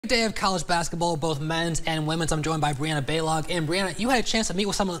day of college basketball, both men's and women's. I'm joined by Brianna Baylog. And Brianna, you had a chance to meet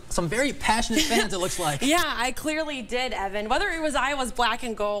with some very passionate fans, it looks like. Yeah, I clearly did, Evan. Whether it was Iowa's black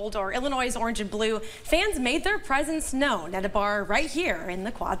and gold or Illinois' orange and blue, fans made their presence known at a bar right here in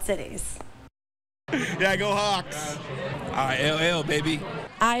the Quad Cities. Yeah, go Hawks. LL, baby.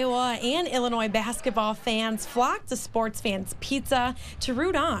 Iowa and Illinois basketball fans flocked to Sports Fans Pizza to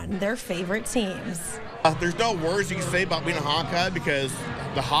root on their favorite teams. There's no words you can say about being a Hawkeye because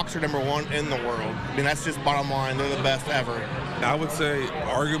the Hawks are #1 in the world. I mean, that's just bottom line. They're the best ever. I would say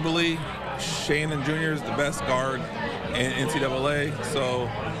arguably Shannon Jr. is the best guard in NCAA. So,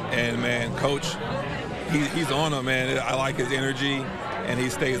 and man, Coach, he's on them, man. I like his energy, and he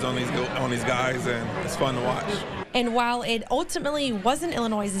stays on these guys, and it's fun to watch. And while it ultimately wasn't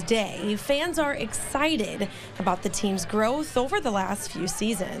Illinois' day, fans are excited about the team's growth over the last few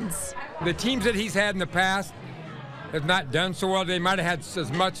seasons. The teams that he's had in the past have not done so well. They might have had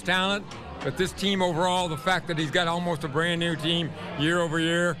as much talent, but this team overall, the fact that he's got almost a brand new team year over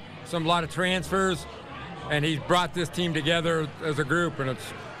year, a lot of transfers, and he's brought this team together as a group, and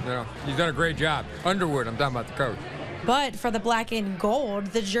he's done a great job. Underwood, I'm talking about the coach. But for the black and gold,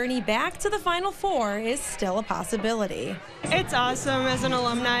 the journey back to the Final Four is still a possibility. It's awesome. As an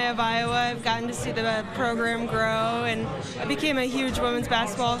alumni of Iowa, I've gotten to see the program grow, and I became a huge women's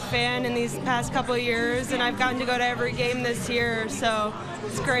basketball fan in these past couple of years, and I've gotten to go to every game this year, so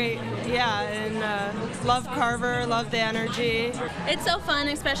it's great. Yeah, and love Carver, love the energy. It's so fun,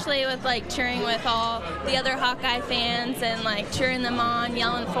 especially with cheering with all the other Hawkeye fans and cheering them on,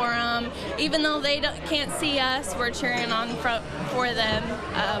 yelling for them. Even though they can't see us, we're cheering on for them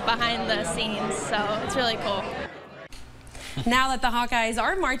behind the scenes, so it's really cool. Now that the Hawkeyes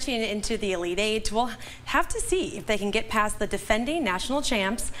are marching into the Elite Eight, we'll have to see if they can get past the defending national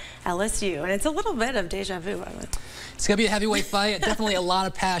champs, LSU. And it's a little bit of deja vu. It's going to be a heavyweight fight. Definitely a lot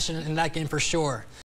of passion in that game for sure.